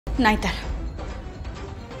नाई तार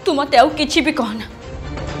तू मत आउ किछि भी कहना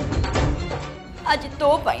आज तो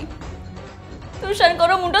पाई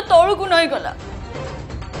तुषार मुंड तौड़ को नहीं गला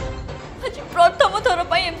आज प्रथम थर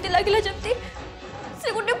पाई एमती लगिला जमती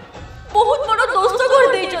से गोटे बहुत बड़ दोष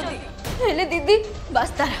कर देइछथि हेले दीदी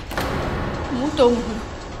बस तारा मु तो मुहर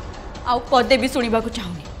आउ पदे भी सुनिबा को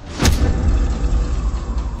चाहूनी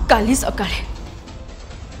काली सकाळे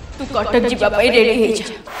तू कटक जीवा पाई रेडी हे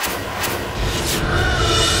जा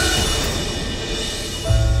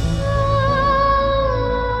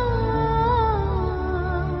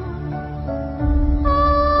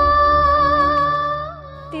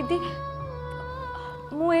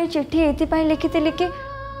चिठी ये लिखी कि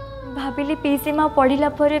भाविली पीसी माँ पढ़ला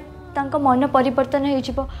मन परिवर्तन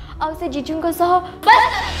हो से जीजू सह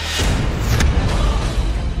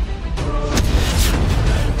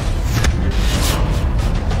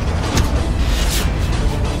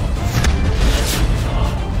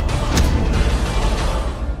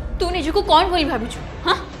तू निजको कौन बोली भाविचु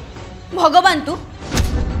हाँ भगवान तू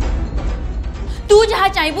जहाँ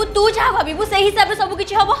चाहबू तू जहाँ भाविबू से हिसाब से सब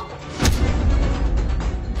किछि हबो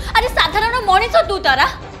अरे साधारण मनीष तू तारा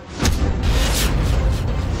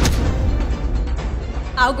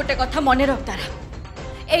आउ गोटे कथा मन रख तारा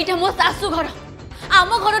एटा मो सासू घर आम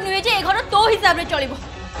घर नुहे जे ए घर तो हिसाब रे चलिबो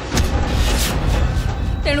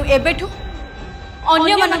तेणु एबेठू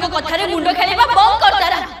अन्य मानक कथा रे मुंड खेलेबा बंद कर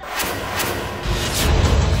तारा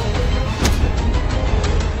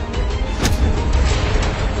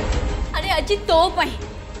अरे आज तो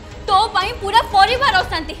पाई पूरा परिवार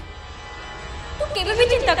अशांति तू केबे भी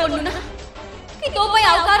चिंता करनु ना कि तो भाई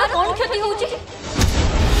आउ कार कोन क्षति होउची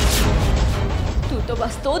तू तो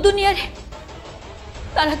बस तो दुनिया रे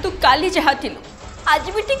तारा तू काली जहा थिलु आज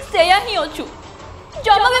भी ठीक सेया ही अछु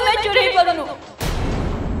जमा में मैं चुरे ही परनु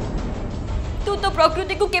तू तो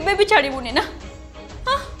प्रकृति को केबे भी छाड़ीबुनी ना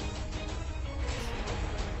हां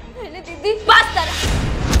हेले दीदी बस तारा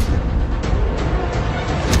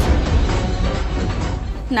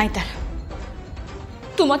नाई तारा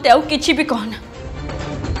तू मत आउ किछि भी कहना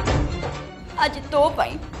आज तो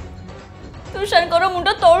पाई तुषार मुंड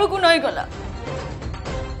तौड़ को नहीं गला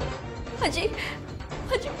आज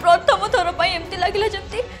प्रथम थर पाई एमती लगिला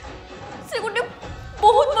जमती से गोटे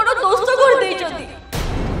बहुत बड़ दोष कर देइछथि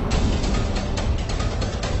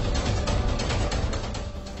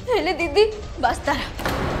हेले दीदी बस तारा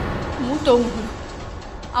मु तो मुहर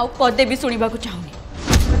आउ पदे भी सुनिबा को चाहूनी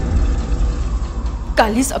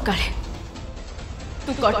काली सकाळे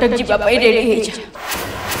तू कटक जीवा पाई रेडी हे जा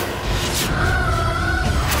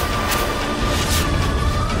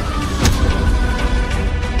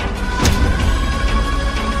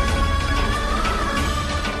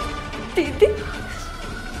दीदी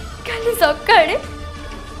काली सकाळे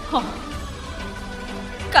हाँ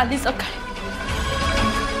काली सकाळे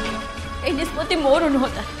ए निष्पत्ति मोर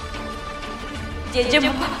नुहता जेजे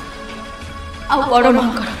बाबा आ बड़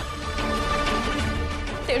मांकर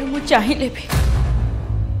तेणु मु चाहिए भी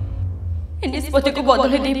निष्पत्ति को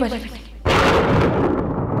बदल दे पारिबे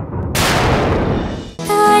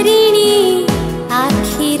तारिणी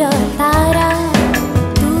आखिर तारा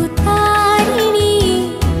तू तारिणी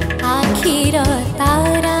आखिर